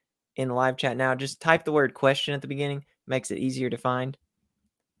it in the live chat now. Just type the word question at the beginning. Makes it easier to find.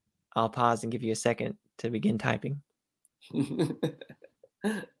 I'll pause and give you a second to begin typing.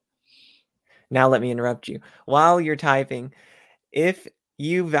 Now let me interrupt you. While you're typing, if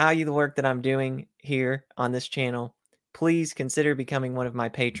you value the work that I'm doing here on this channel, please consider becoming one of my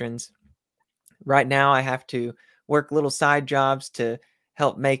patrons. Right now, I have to work little side jobs to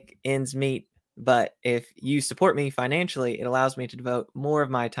help make ends meet. But if you support me financially, it allows me to devote more of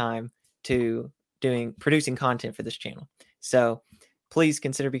my time to producing content for this channel. So please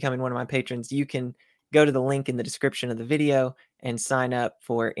consider becoming one of my patrons. You can go to the link in the description of the video and sign up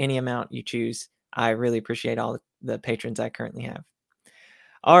for any amount you choose. I really appreciate all the patrons I currently have.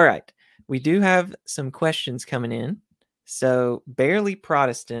 All right. We do have some questions coming in. So Barely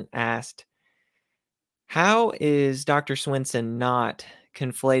Protestant asked, how is Dr. Swenson not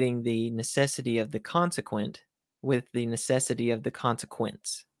conflating the necessity of the consequent with the necessity of the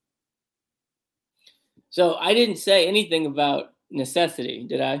consequence? So I didn't say anything about necessity,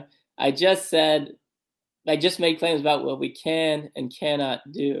 did I? I just made claims about what we can and cannot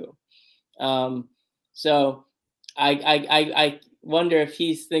do. So I wonder if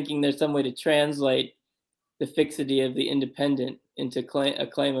he's thinking there's some way to translate the fixity of the independent into a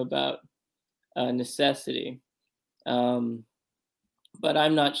claim about necessity. But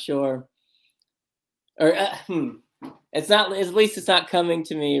I'm not sure. Or it's not. At least it's not coming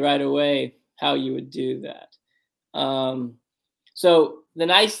to me right away how you would do that. So the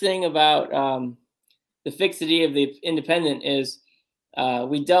nice thing about the fixity of the independent is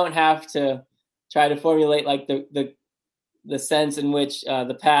we don't have to try to formulate like the sense in which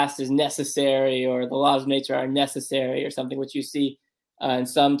the past is necessary or the laws of nature are necessary or something, which you see and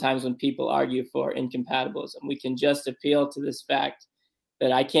sometimes when people argue for incompatibilism. We can just appeal to this fact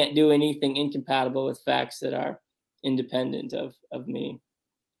that I can't do anything incompatible with facts that are independent of me.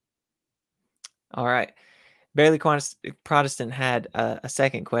 All right. Barely Protestant had a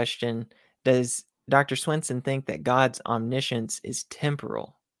second question. Does Dr. Swenson think that God's omniscience is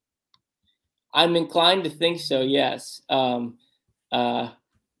temporal? I'm inclined to think so, yes. But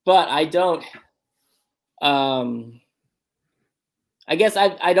I don't. I guess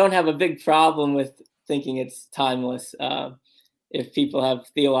I don't have a big problem with thinking it's timeless if people have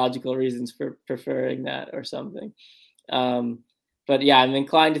theological reasons for preferring that or something. But yeah, I'm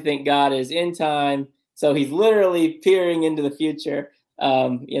inclined to think God is in time, so he's literally peering into the future,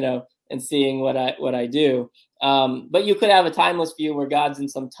 and seeing what I do. But you could have a timeless view where God's in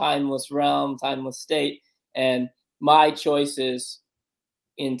some timeless realm, timeless state, and my choices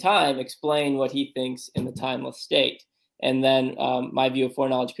in time explain what he thinks in the timeless state. And then my view of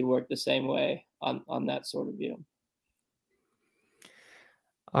foreknowledge could work the same way on that sort of view.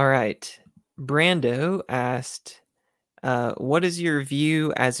 All right. Brando asked, what is your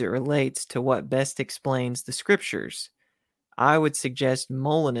view as it relates to what best explains the scriptures? I would suggest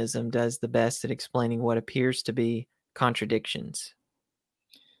Molinism does the best at explaining what appears to be contradictions.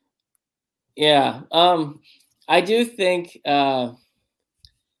 Yeah, I do think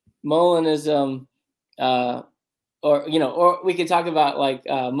Molinism, or we could talk about like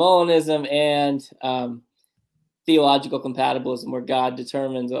Molinism and theological compatibilism, where God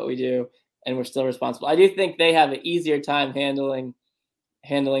determines what we do and we're still responsible. I do think they have an easier time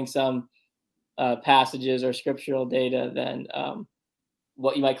handling some passages or scriptural data than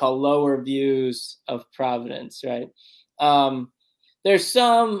what you might call lower views of providence, right? There's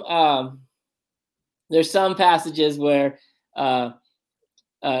some passages where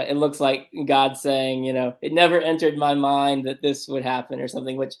it looks like God saying, it never entered my mind that this would happen or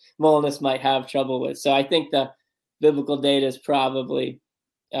something, which Molinists might have trouble with. So I think the biblical data is probably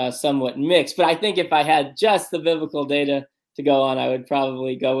somewhat mixed. But I think if I had just the biblical data to go on, I would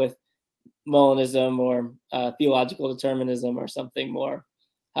probably go with Molinism or theological determinism or something more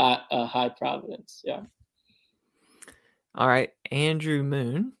high providence. Yeah. All right. Andrew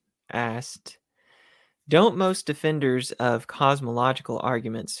Moon asked, don't most defenders of cosmological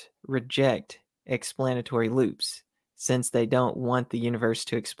arguments reject explanatory loops since they don't want the universe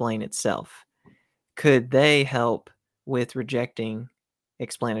to explain itself? could they help with rejecting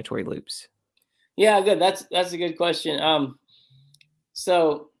explanatory loops? Yeah, good. That's a good question.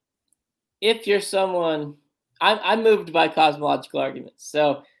 So if you're someone, I'm moved by cosmological arguments.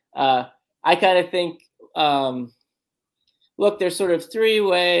 So I kind of think, look, there's sort of three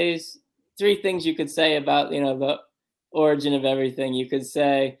things you could say about the origin of everything. You could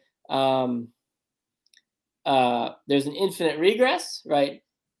say there's an infinite regress, right?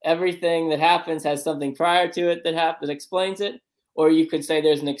 Everything that happens has something prior to it that explains it. Or you could say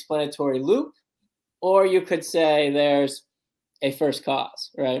there's an explanatory loop, or you could say there's a first cause,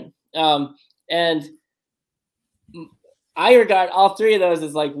 right? And I regard all three of those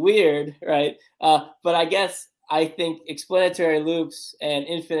as like weird, right? But I think explanatory loops and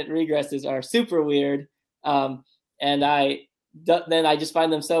infinite regresses are super weird, and then I just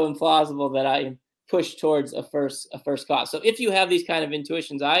find them so implausible that I push towards a first cause. So if you have these kind of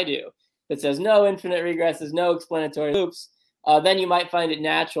intuitions, I do, that says no infinite regresses, no explanatory loops, then you might find it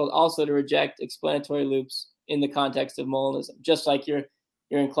natural also to reject explanatory loops in the context of Molinism, just like you're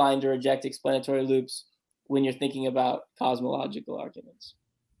inclined to reject explanatory loops when you're thinking about cosmological arguments.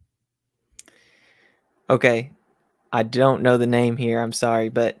 Okay, I don't know the name here, I'm sorry,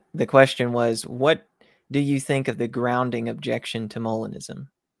 but the question was, what do you think of the grounding objection to Molinism?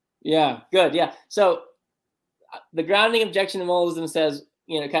 Yeah, good. Yeah. So the grounding objection to Molinism says,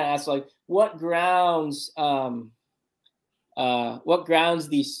 kind of asks like, what grounds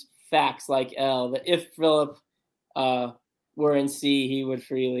these facts like L, that if Philip were in C, he would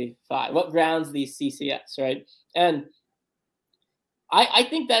freely fly? What grounds these CCFs, right? And I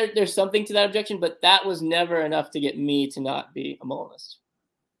think that there's something to that objection, but that was never enough to get me to not be a Molinist.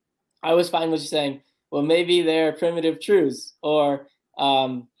 I was fine with saying, well, maybe they're primitive truths, or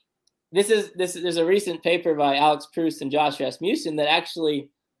there's a recent paper by Alex Proust and Josh Rasmussen that actually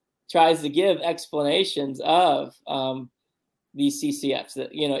tries to give explanations of these CCFs. That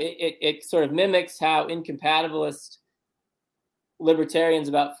it sort of mimics how incompatibilist libertarians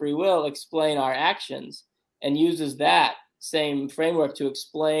about free will explain our actions, and uses that same framework to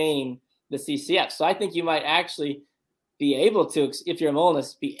explain the CCF. So I think you might actually be able to, if you're a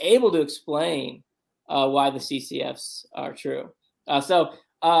Molinist, be able to explain why the CCFs are true. So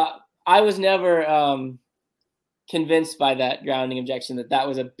I was never convinced by that grounding objection that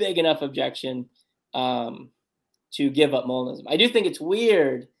was a big enough objection to give up Molinism. I do think it's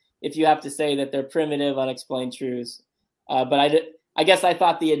weird if you have to say that they're primitive, unexplained truths. But I guess I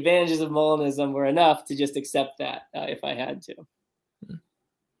thought the advantages of Molinism were enough to just accept that if I had to.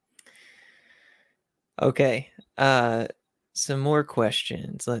 Okay. Some more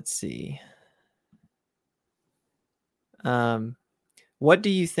questions. Let's see. What do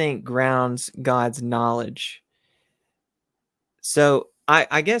you think grounds God's knowledge? So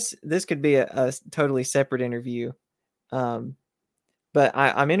I guess this could be a totally separate interview. But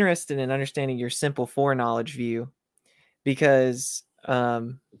I'm interested in understanding your simple foreknowledge view, because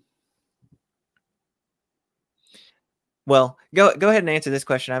well, go ahead and answer this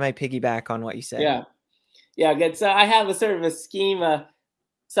question. I may piggyback on what you said. Yeah, good. So I have a sort of a schema.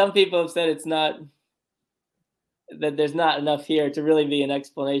 Some people have said that there's not enough here to really be an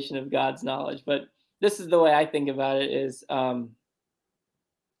explanation of God's knowledge, but this is the way I think about it. Is so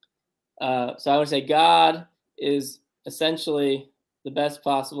I would say God is essentially the best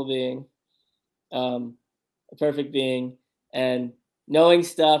possible being, a perfect being, and knowing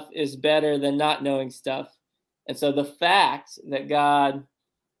stuff is better than not knowing stuff. And so the fact that God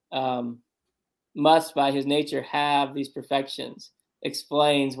must, by his nature, have these perfections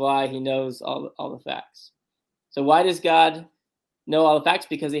explains why he knows all the facts. So why does God know all the facts?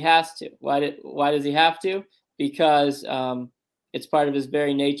 Because he has to. Why does he have to? Because it's part of his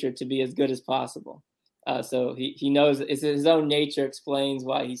very nature to be as good as possible. So he knows it's his own nature explains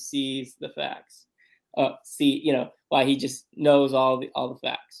why he sees the facts. Why he just knows all the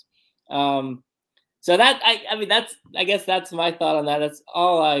facts. So that I guess that's my thought on that. That's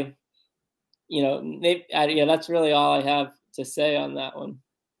all that's really all I have to say on that one.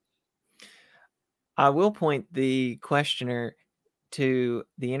 I will point the questioner to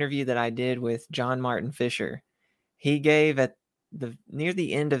the interview that I did with John Martin Fisher. He gave near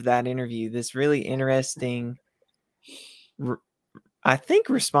the end of that interview this really interesting, I think,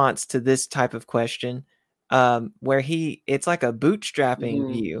 response to this type of question, where it's like a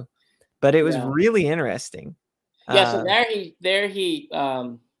bootstrapping view, but it was really interesting. Yeah. So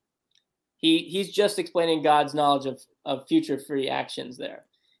he's just explaining God's knowledge of future free actions there.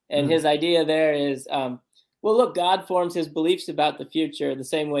 And his idea there is, well, look, God forms his beliefs about the future the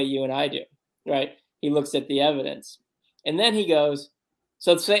same way you and I do, right? He looks at the evidence. And then he goes,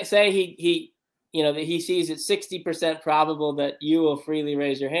 so say he that he sees it's 60% probable that you will freely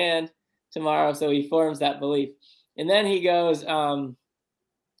raise your hand tomorrow. So he forms that belief. And then he goes, wait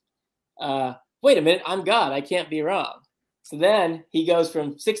a minute, I'm God. I can't be wrong. So then he goes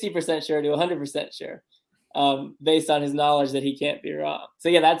from 60% sure to 100% sure, based on his knowledge that he can't be wrong. So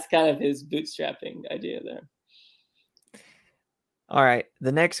yeah, that's kind of his bootstrapping idea there. All right.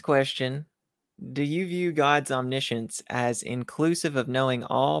 The next question. Do you view God's omniscience as inclusive of knowing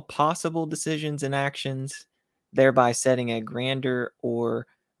all possible decisions and actions, thereby setting a grander or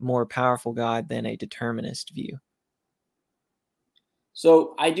more powerful God than a determinist view?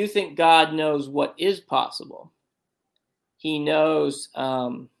 So I do think God knows what is possible. He knows,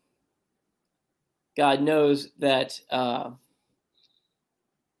 God knows that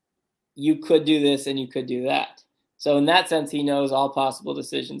you could do this and you could do that. So in that sense, he knows all possible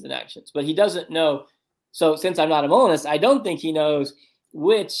decisions and actions, but he doesn't know. So since I'm not a Molinist, I don't think he knows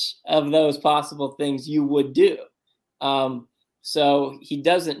which of those possible things you would do. So he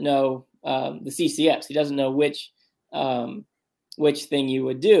doesn't know the CCFs. He doesn't know which thing you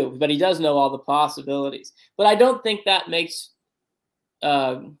would do, but he does know all the possibilities. But I don't think that makes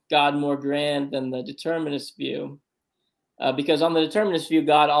God more grand than the determinist view. Because on the determinist view,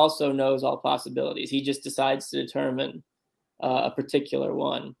 God also knows all possibilities. He just decides to determine a particular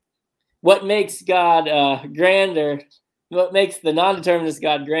one. What makes God grander, what makes the non-determinist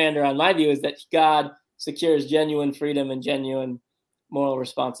God grander, on my view, is that God secures genuine freedom and genuine moral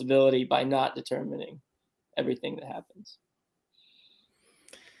responsibility by not determining everything that happens.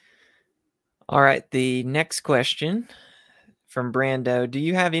 All right, the next question from Brando. Do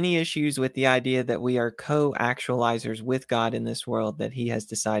you have any issues with the idea that we are co-actualizers with God in this world that he has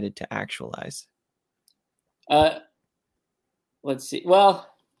decided to actualize? Let's see. Well,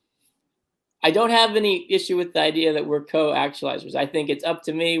 I don't have any issue with the idea that we're co-actualizers. I think it's up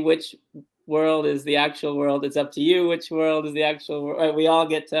to me which world is the actual world. It's up to you which world is the actual world. Right? We all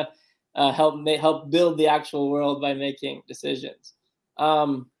get to help build the actual world by making decisions.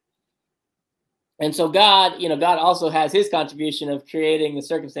 And so God also has his contribution of creating the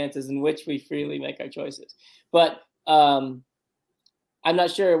circumstances in which we freely make our choices. But I'm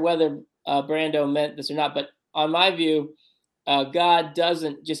not sure whether Brando meant this or not, but on my view, God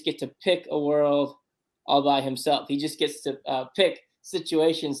doesn't just get to pick a world all by himself. He just gets to pick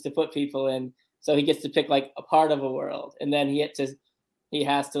situations to put people in. So he gets to pick like a part of a world, and then he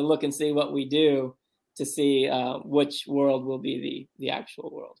has to look and see what we do to see which world will be the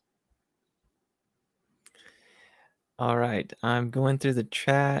actual world. All right, I'm going through the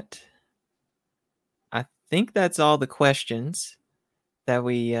chat. I think that's all the questions that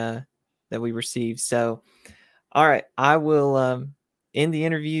we received. So, all right, I will end the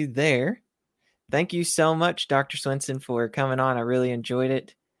interview there. Thank you so much, Dr. Swenson, for coming on. I really enjoyed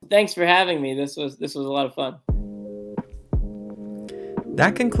it. Thanks for having me. This was a lot of fun.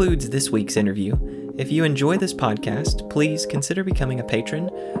 That concludes this week's interview. If you enjoy this podcast, please consider becoming a patron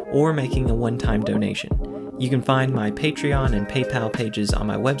or making a one-time donation. You can find my Patreon and PayPal pages on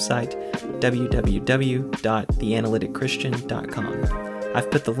my website, www.theanalyticchristian.com.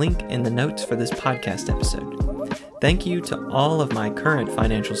 I've put the link in the notes for this podcast episode. Thank you to all of my current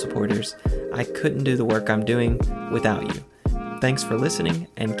financial supporters. I couldn't do the work I'm doing without you. Thanks for listening,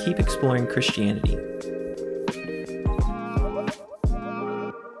 and keep exploring Christianity.